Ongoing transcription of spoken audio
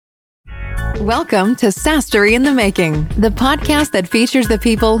Welcome to Sastery in the Making, the podcast that features the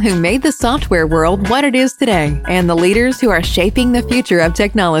people who made the software world what it is today and the leaders who are shaping the future of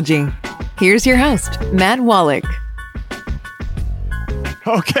technology. Here's your host, Matt Wallach.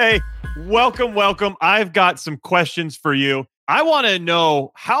 Okay, welcome. I've got some questions for you. I want to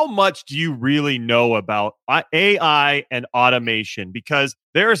know, how much do you really know about AI and automation? Because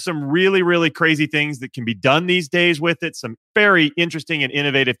there are some really crazy things that can be done these days with it, some very interesting and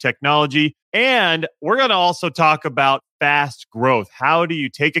innovative technology. And we're going to also talk about fast growth. How do you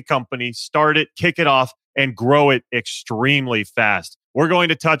take a company, start it, kick it off, and grow it extremely fast? We're going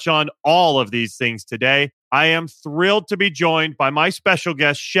to touch on all of these things today. I am thrilled to be joined by my special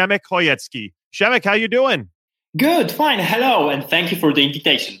guest, Przemek Chojecki. Przemek, how you doing? Good, fine. Hello, and thank you for the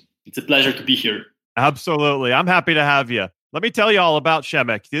invitation. It's a pleasure to be here. Absolutely. I'm happy to have you. Let me tell you all about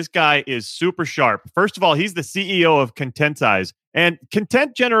Przemek. This guy is super sharp. First of all, he's the CEO of Contentize. And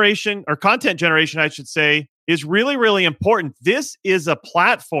content generation, I should say, is really important. This is a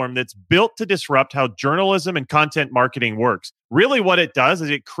platform that's built to disrupt how journalism and content marketing works. Really what it does is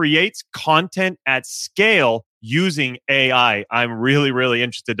it creates content at scale using AI. I'm really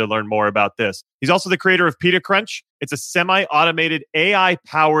interested to learn more about this. He's also the creator of PetaCrunch. It's a semi-automated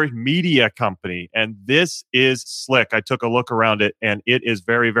AI-powered media company. And this is slick. I took a look around it and it is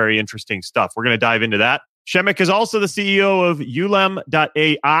very interesting stuff. We're going to dive into that. Przemek is also the CEO of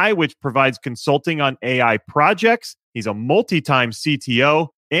Ulem.ai, which provides consulting on AI projects. He's a multi-time CTO.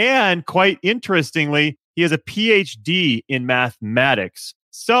 And quite interestingly, he has a PhD in mathematics.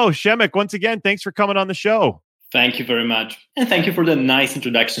 So, Przemek, once again, thanks for coming on the show. Thank you very much. And thank you for the nice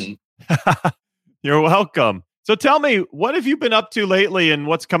introduction. You're welcome. So tell me, what have you been up to lately and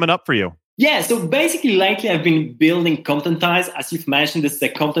what's coming up for you? Yeah, so basically lately I've been building Contentize. As you've mentioned, this is a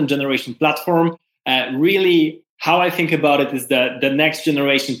content generation platform. Really, how I think about it is the next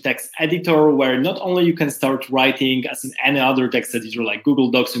generation text editor, where not only you can start writing as in any other text editor like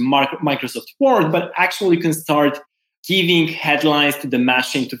Google Docs or Microsoft Word, but actually you can start giving headlines to the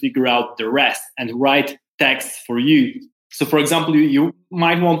machine to figure out the rest and write text for you. So for example, you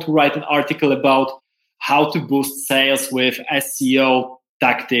might want to write an article about how to boost sales with SEO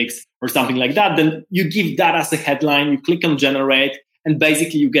tactics or something like that. Then you give that as a headline, you click on generate, and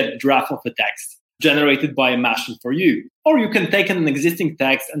basically you get a draft of a text generated by a machine for you. Or you can take an existing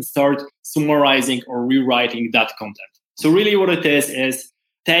text and start summarizing or rewriting that content. So really what it is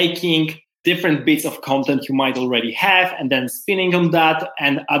taking different bits of content you might already have and then spinning on that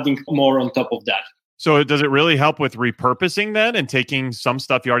and adding more on top of that. So does it really help with repurposing then and taking some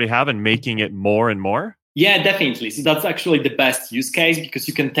stuff you already have and making it more and more? Yeah, definitely. So that's actually the best use case because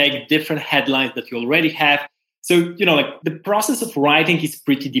you can take different headlines that you already have. So, the process of writing is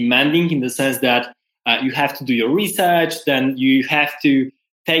pretty demanding in the sense that you have to do your research, then you have to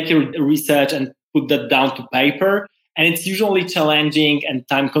take your research and put that down to paper. And it's usually challenging and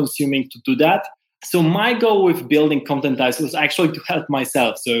time consuming to do that. So my goal with building Contentize was actually to help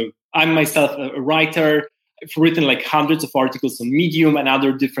myself. So I'm myself a writer. I've written like hundreds of articles on Medium and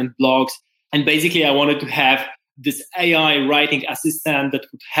other different blogs. And basically, I wanted to have this AI writing assistant that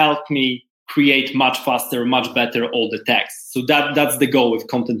would help me create much faster, much better all the text. So that's the goal with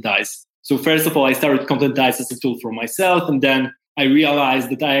Contentize. So first of all, I started Contentize as a tool for myself. And then I realized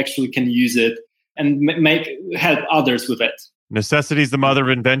that I actually can use it and help others with it. Necessity is the mother of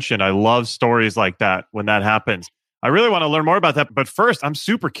invention. I love stories like that when that happens. I really want to learn more about that. But first, I'm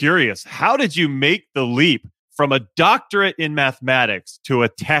super curious. How did you make the leap from a doctorate in mathematics to a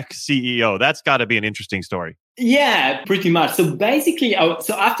tech CEO? That's got to be an interesting story. Yeah, pretty much. So basically,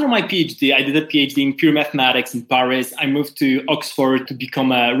 so after my PhD, I did a PhD in pure mathematics in Paris. I moved to Oxford to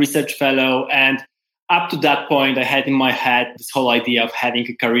become a research fellow. And up to that point, I had in my head this whole idea of having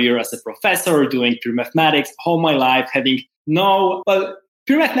a career as a professor, doing pure mathematics all my life,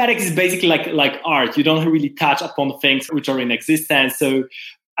 pure mathematics is basically like art. You don't really touch upon things which are in existence. So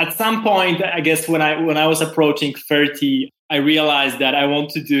at some point, I guess when I was approaching 30, I realized that I want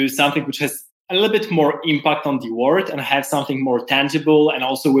to do something which has a little bit more impact on the world and have something more tangible and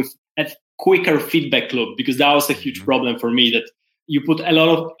also with a quicker feedback loop, because that was a huge problem for me, that you put a lot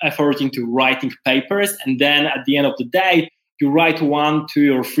of effort into writing papers and then at the end of the day, you write 1,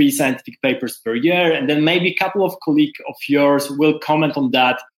 2, or 3 scientific papers per year, and then maybe a couple of colleagues of yours will comment on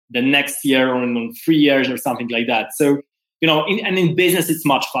that the next year or in 3 years or something like that. So, in business, it's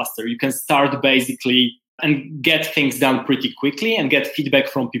much faster. You can start basically and get things done pretty quickly and get feedback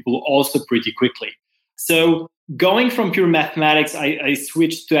from people also pretty quickly. So going from pure mathematics, I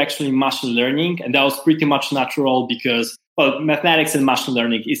switched to actually machine learning, and that was pretty much natural because, mathematics and machine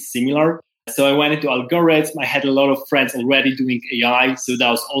learning is similar. So I went into algorithms. I had a lot of friends already doing AI. So that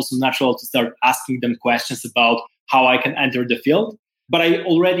was also natural to start asking them questions about how I can enter the field. But I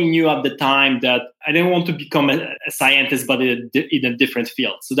already knew at the time that I didn't want to become a scientist, but in a different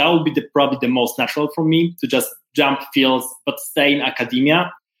field. So that would be probably the most natural for me, to just jump fields, but stay in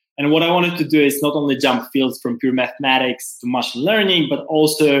academia. And what I wanted to do is not only jump fields from pure mathematics to machine learning, but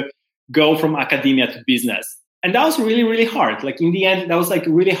also go from academia to business. And that was really, really hard. Like in the end, that was like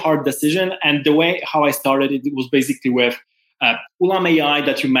a really hard decision. And the way how I started it was basically with Ulam AI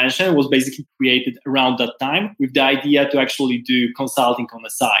that you mentioned was basically created around that time with the idea to actually do consulting on the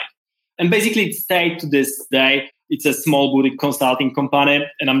side. And basically it stayed to this day. It's a small boutique consulting company,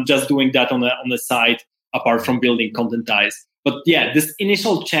 and I'm just doing that on the side apart from building Contentize. But yeah, this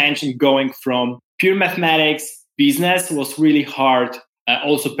initial change in going from pure mathematics business was really hard,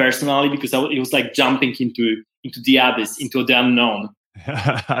 also personally, because it was like jumping into the abyss, into the unknown.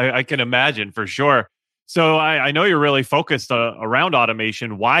 I can imagine for sure. So I know you're really focused around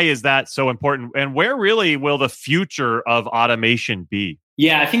automation. Why is that so important? And where really will the future of automation be?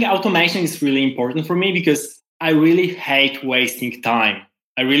 Yeah, I think automation is really important for me because I really hate wasting time.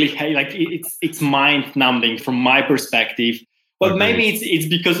 I really hate, like, it's mind numbing from my perspective. But maybe it's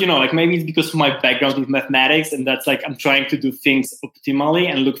because, maybe it's because of my background with mathematics, and that's like I'm trying to do things optimally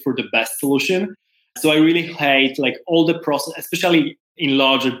and look for the best solution. So I really hate like all the process, especially in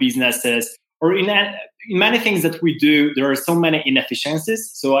larger businesses or in many things that we do. There are so many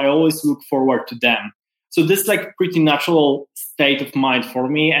inefficiencies. So I always look forward to them. So this is like pretty natural state of mind for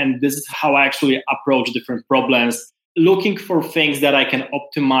me. And this is how I actually approach different problems, looking for things that I can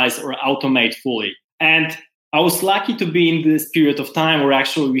optimize or automate fully. And I was lucky to be in this period of time where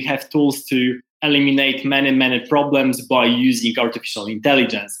actually we have tools to eliminate many, many problems by using artificial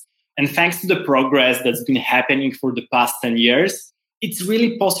intelligence. And thanks to the progress that's been happening for the past 10 years, it's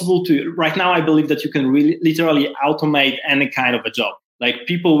really possible to, right now, I believe that you can really literally automate any kind of a job. Like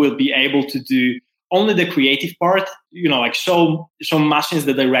people will be able to do only the creative part, like show machines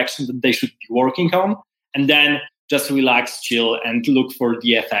the direction that they should be working on, and then just relax, chill, and look for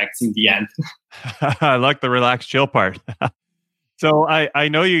the effects in the end. I like the relax, chill part. So I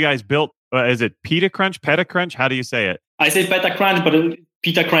know you guys built, is it Petacrunch? How do you say it? I say Petacrunch, but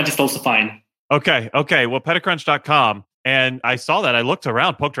Petacrunch is also fine. Okay. Well, Petacrunch.com. And I saw that. I looked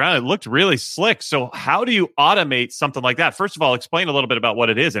around, poked around. It looked really slick. So how do you automate something like that? First of all, explain a little bit about what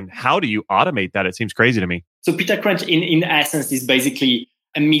it is and how do you automate that? It seems crazy to me. So Petacrunch in essence is basically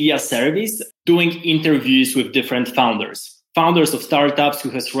a media service doing interviews with different founders of startups who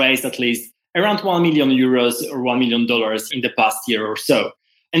has raised at least around 1 million euros or $1 million in the past year or so.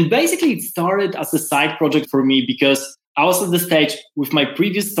 And basically it started as a side project for me because I was at the stage with my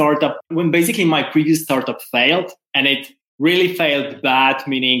previous startup when basically my previous startup failed, and it really failed bad,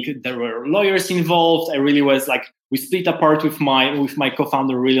 meaning there were lawyers involved. I really was like, we split apart with my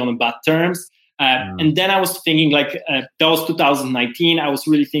co-founder really on bad terms. And then I was thinking like, that was 2019. I was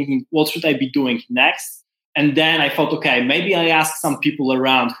really thinking, what should I be doing next? And then I thought, okay, maybe I ask some people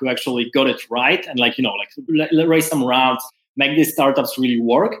around who actually got it right and raise some rounds, make these startups really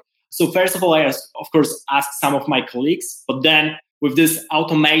work. So first of all, I, of course, asked some of my colleagues, but then with this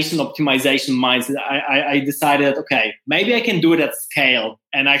automation optimization mindset, I decided, okay, maybe I can do it at scale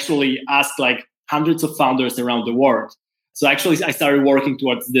and actually ask like hundreds of founders around the world. So actually, I started working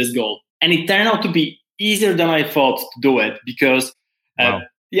towards this goal. And it turned out to be easier than I thought to do it because,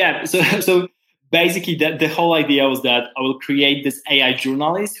 so basically the whole idea was that I will create this AI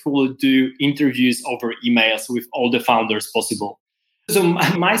journalist who will do interviews over emails with all the founders possible. So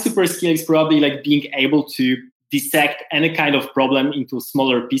my super skill is probably like being able to dissect any kind of problem into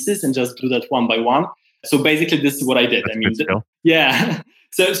smaller pieces and just do that one by one. So basically, this is what I did.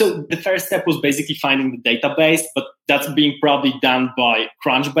 So the first step was basically finding the database, but that's being probably done by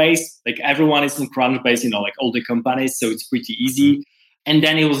Crunchbase. Like everyone is in Crunchbase, like all the companies. So it's pretty easy. And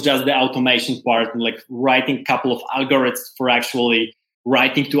then it was just the automation part, like writing a couple of algorithms for actually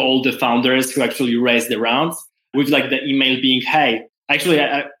writing to all the founders who actually raised the rounds with like the email being, hey, actually,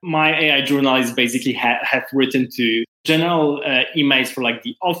 my AI journalists basically have written to general emails for like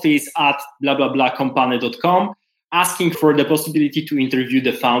the office at blah, blah, blah company.com, asking for the possibility to interview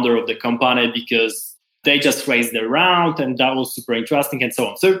the founder of the company because they just raised their round and that was super interesting and so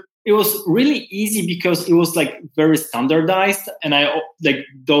on. So it was really easy because it was like very standardized. And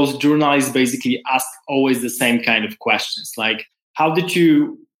those journalists basically ask always the same kind of questions. Like, how did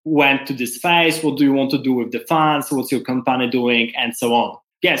you went to this phase? What do you want to do with the funds? What's your company doing? And so on.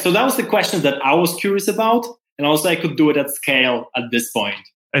 Yeah, so that was the question that I was curious about. And also I could do it at scale at this point.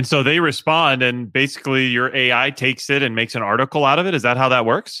 And so they respond and basically your AI takes it and makes an article out of it. Is that how that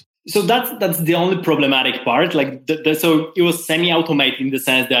works? So that's the only problematic part. Like, so it was semi-automated in the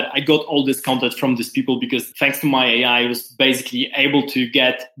sense that I got all this content from these people because thanks to my AI, I was basically able to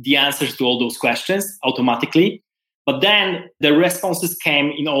get the answers to all those questions automatically. But then the responses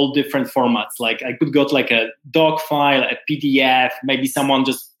came in all different formats. Like I could got like a doc file, a PDF, maybe someone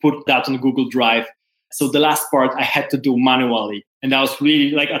just put that on Google Drive. So the last part I had to do manually. And that was really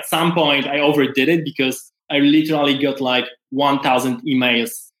like at some point I overdid it because I literally got like 1,000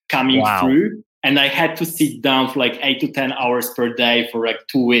 emails coming through, and I had to sit down for like 8 to 10 hours per day for like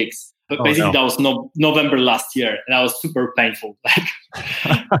 2 weeks. But basically, that was November last year, and that was super painful.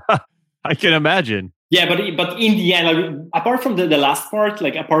 I can imagine. Yeah, but in the end, like, apart from the last part,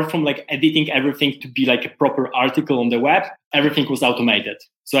 like apart from like editing everything to be like a proper article on the web, everything was automated.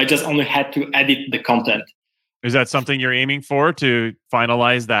 So I just only had to edit the content. Is that something you're aiming for, to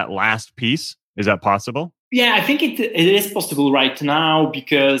finalize that last piece? Is that possible? Yeah, I think it is possible right now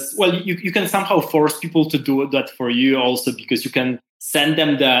because, well, you can somehow force people to do that for you also because you can send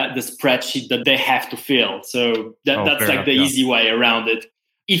them the spreadsheet that they have to fill. So that's like the easy way around it.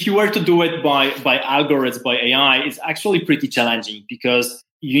 If you were to do it by algorithms, by AI, it's actually pretty challenging because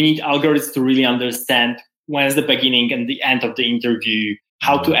you need algorithms to really understand when's the beginning and the end of the interview,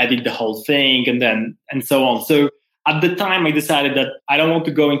 how to edit the whole thing, and so on. So at the time, I decided that I don't want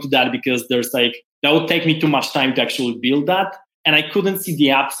to go into that because that would take me too much time to actually build that. And I couldn't see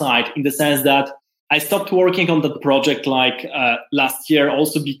the upside in the sense that I stopped working on that project like last year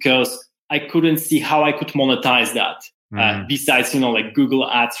also because I couldn't see how I could monetize that. Besides, like Google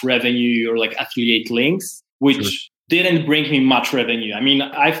Ads revenue or like affiliate links, which didn't bring me much revenue. I mean,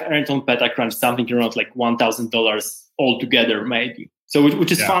 I've earned on PetaCrunch something around like $1,000 altogether, maybe. So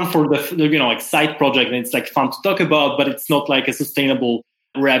which is fun for the like side project, and it's like fun to talk about, but it's not like a sustainable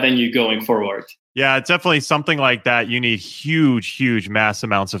revenue going forward. Yeah, it's definitely something like that. You need huge mass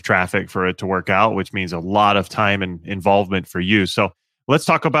amounts of traffic for it to work out, which means a lot of time and involvement for you. So let's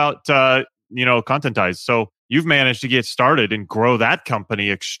talk about Contentize. So you've managed to get started and grow that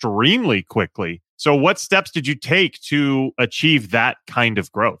company extremely quickly. So what steps did you take to achieve that kind of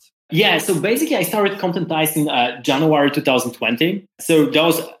growth? Yeah, so basically I started Contentize in January 2020. So that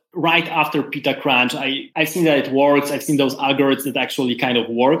was right after PetaCrunch. I've seen that it works. I've seen those algorithms that actually kind of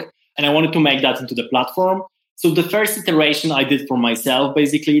work. And I wanted to make that into the platform. So the first iteration I did for myself,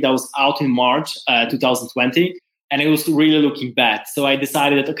 basically, that was out in March 2020. And it was really looking bad. So I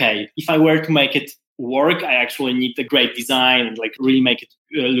decided that, okay, if I were to make it work, I actually need a great design and like really make it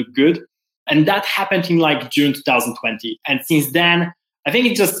look good. And that happened in like June 2020. And since then, I think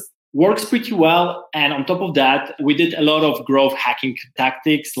it just works pretty well. And on top of that, we did a lot of growth hacking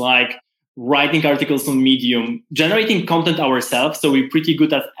tactics like writing articles on Medium, generating content ourselves. So we're pretty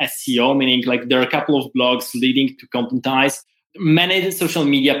good at SEO, meaning like there are a couple of blogs leading to Contentize, many social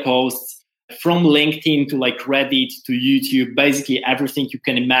media posts from LinkedIn to like Reddit to YouTube, basically everything you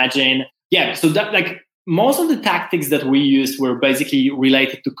can imagine. Yeah, so that like most of the tactics that we used were basically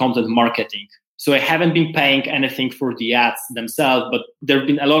related to content marketing. So I haven't been paying anything for the ads themselves, but there have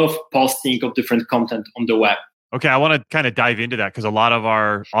been a lot of posting of different content on the web. Okay, I want to kind of dive into that because a lot of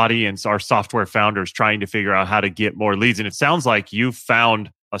our audience are software founders trying to figure out how to get more leads. And it sounds like you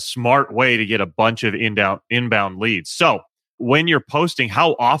found a smart way to get a bunch of inbound leads. So when you're posting,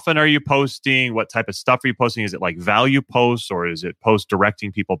 how often are you posting? What type of stuff are you posting? Is it like value posts or is it posts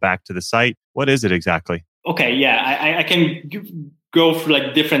directing people back to the site? What is it exactly? Okay, yeah, I can go through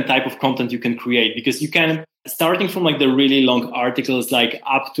like different type of content you can create because you can, starting from like the really long articles, like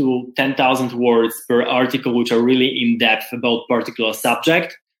up to 10,000 words per article, which are really in depth about particular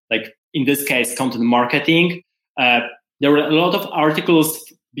subject. Like in this case, content marketing. There were a lot of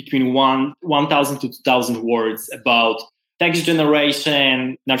articles between 1,000 to 2,000 words about text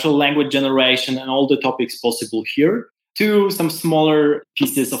generation, natural language generation, and all the topics possible here, to some smaller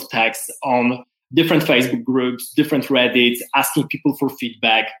pieces of text on different Facebook groups, different Reddits, asking people for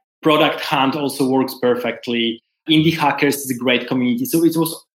feedback. Product Hunt also works perfectly. Indie Hackers is a great community. So it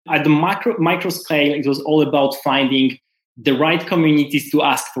was at the micro scale, it was all about finding the right communities to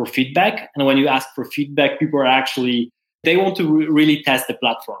ask for feedback. And when you ask for feedback, people are actually, they want to really test the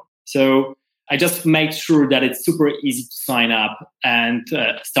platform. So I just made sure that it's super easy to sign up and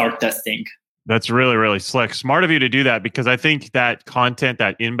start testing. That's really, really slick. Smart of you to do that because I think that content,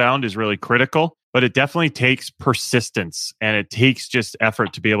 that inbound is really critical, but it definitely takes persistence and it takes just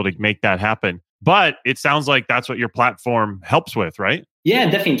effort to be able to make that happen. But it sounds like that's what your platform helps with, right? Yeah,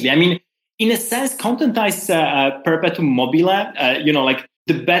 definitely. I mean, in a sense, Contentize perpetuum mobile, like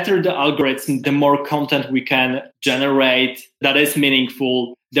the better the algorithm, the more content we can generate that is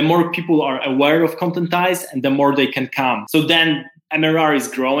meaningful, the more people are aware of Contentize and the more they can come. So then MRR is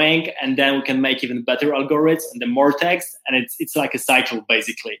growing, and then we can make even better algorithms and then more text. And it's like a cycle,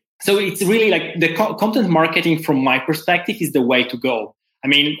 basically. So it's really like the content marketing, from my perspective, is the way to go. I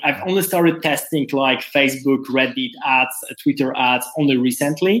mean, I've only started testing like Facebook, Reddit ads, Twitter ads only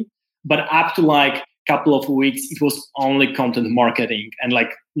recently, but up to like a couple of weeks, it was only content marketing and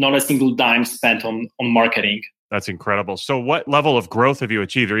like not a single dime spent on marketing. That's incredible. So what level of growth have you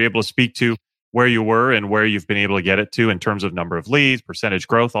achieved? Are you able to speak to where you were and where you've been able to get it to in terms of number of leads, percentage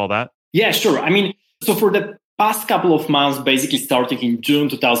growth, all that? Yeah, sure. I mean, so for the past couple of months, basically starting in June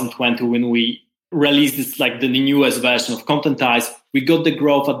 2020, when we released this, like the newest version of Contentize, we got the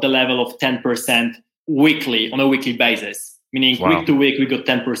growth at the level of 10% weekly, on a weekly basis, meaning week to week, we got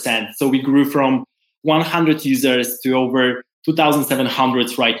 10%. So we grew from 100 users to over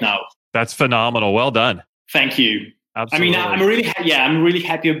 2,700 right now. That's phenomenal. Well done. Thank you. Absolutely. I mean, I'm really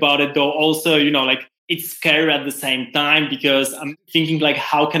happy about it, though. Also, like it's scary at the same time, because I'm thinking like,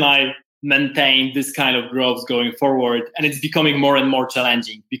 how can I maintain this kind of growth going forward? And it's becoming more and more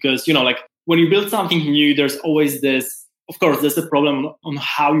challenging because, like when you build something new, there's always this, of course, there's a problem on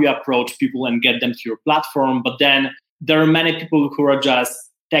how you approach people and get them to your platform. But then there are many people who are just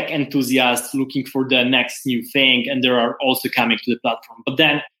tech enthusiasts looking for the next new thing, and they are also coming to the platform. But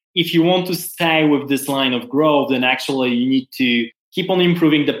then if you want to stay with this line of growth, then actually you need to keep on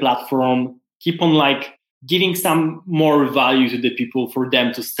improving the platform, keep on like giving some more value to the people for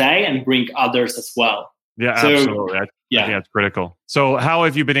them to stay and bring others as well. Yeah, absolutely. I think that's critical. So how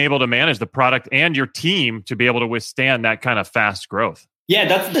have you been able to manage the product and your team to be able to withstand that kind of fast growth? Yeah,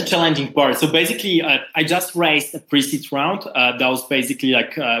 that's the challenging part. So basically, I just raised a pre-seed round. That was basically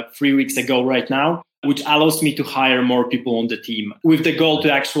like 3 weeks ago right now, which allows me to hire more people on the team with the goal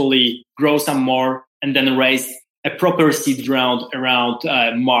to actually grow some more and then raise a proper seed round around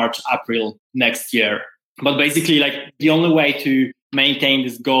March, April next year. But basically, like the only way to maintain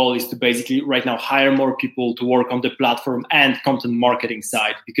this goal is to basically right now hire more people to work on the platform and content marketing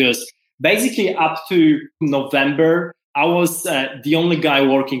side. Because basically up to November, I was the only guy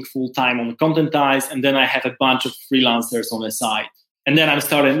working full-time on Contentize, and then I have a bunch of freelancers on the side. And then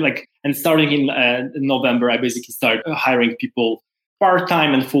starting in November, I basically started hiring people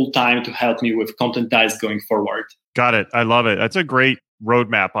part-time and full-time to help me with Contentize going forward. Got it. I love it. That's a great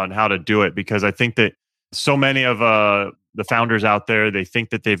roadmap on how to do it, because I think that so many of the founders out there, they think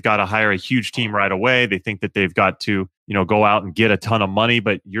that they've got to hire a huge team right away. They think that they've got to, go out and get a ton of money,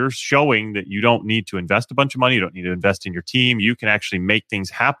 but you're showing that you don't need to invest a bunch of money. You don't need to invest in your team. You can actually make things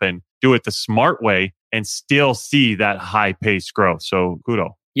happen, do it the smart way, and still see that high-paced growth. So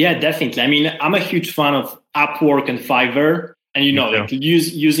kudos. Yeah, definitely. I mean, I'm a huge fan of Upwork and Fiverr, and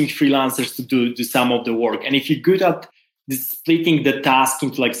using freelancers to do some of the work. And if you're good at splitting the task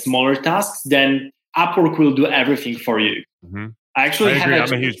into like smaller tasks, then Upwork will do everything for you. Mm-hmm. I agree.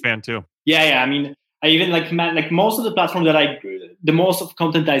 I'm a huge fan too. Yeah. I mean, I even like most of the platform the most of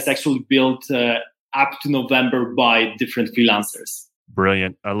content is actually built up to November by different freelancers.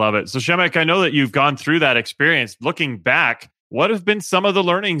 Brilliant. I love it. So Przemek, I know that you've gone through that experience. Looking back, what have been some of the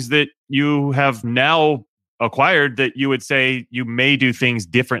learnings that you have now acquired that you would say you may do things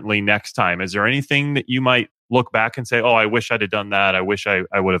differently next time? Is there anything that you might look back and say, oh, I wish I'd have done that. I wish I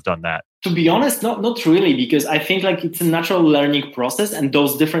would have done that? To be honest, not really, because I think like it's a natural learning process and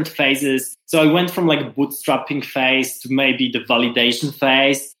those different phases. So I went from like bootstrapping phase to maybe the validation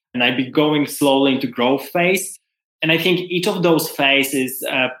phase, and I'd be going slowly into growth phase. And I think each of those phases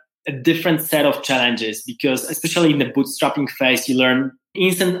a different set of challenges, because especially in the bootstrapping phase, you learn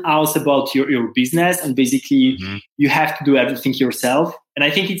ins and outs about your business, and basically you have to do everything yourself. And I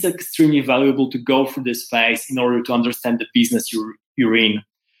think it's extremely valuable to go through this phase in order to understand the business you're in.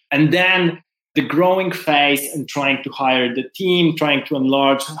 And then the growing phase and trying to hire the team, trying to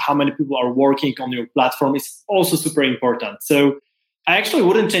enlarge how many people are working on your platform is also super important. So I actually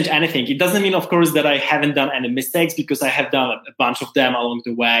wouldn't change anything. It doesn't mean, of course, that I haven't done any mistakes, because I have done a bunch of them along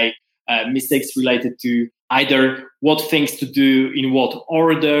the way. Mistakes related to either what things to do in what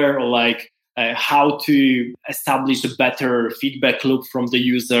order, or like how to establish a better feedback loop from the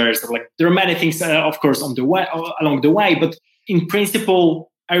users. Like there are many things, of course, along the way. But in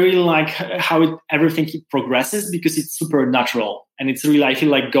principle, I really like how everything progresses, because it's super natural. And it's really, I feel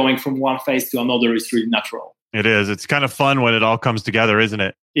like going from one phase to another is really natural. It is. It's kind of fun when it all comes together, isn't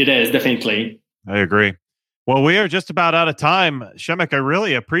it? It is, definitely. I agree. Well, we are just about out of time. Przemek, I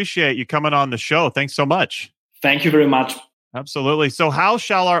really appreciate you coming on the show. Thanks so much. Thank you very much. Absolutely. So how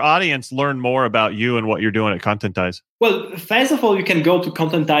shall our audience learn more about you and what you're doing at Contentize? Well, first of all, you can go to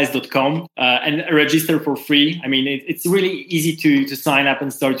contentize.com and register for free. I mean, it's really easy to sign up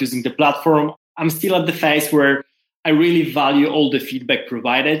and start using the platform. I'm still at the phase where I really value all the feedback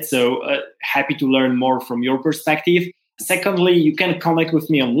provided. So happy to learn more from your perspective. Secondly, you can connect with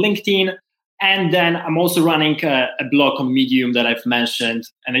me on LinkedIn. And then I'm also running a blog on Medium that I've mentioned.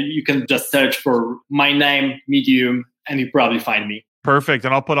 And you can just search for my name, Medium, and you probably find me. Perfect.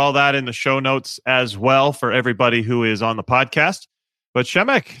 And I'll put all that in the show notes as well for everybody who is on the podcast. But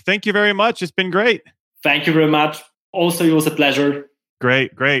Przemek, thank you very much. It's been great. Thank you very much. Also, it was a pleasure.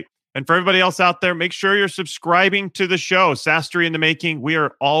 Great. And for everybody else out there, make sure you're subscribing to the show, SaaStory in the Making. We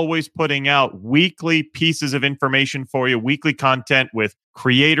are always putting out weekly pieces of information for you, weekly content with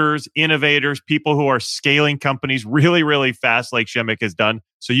creators, innovators, people who are scaling companies really, really fast like Przemek has done.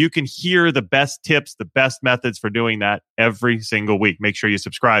 So you can hear the best tips, the best methods for doing that every single week. Make sure you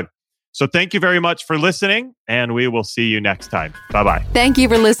subscribe. So thank you very much for listening, and we will see you next time. Bye-bye. Thank you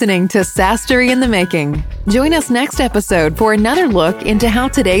for listening to SaaStory in the Making. Join us next episode for another look into how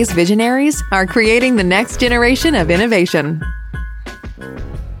today's visionaries are creating the next generation of innovation.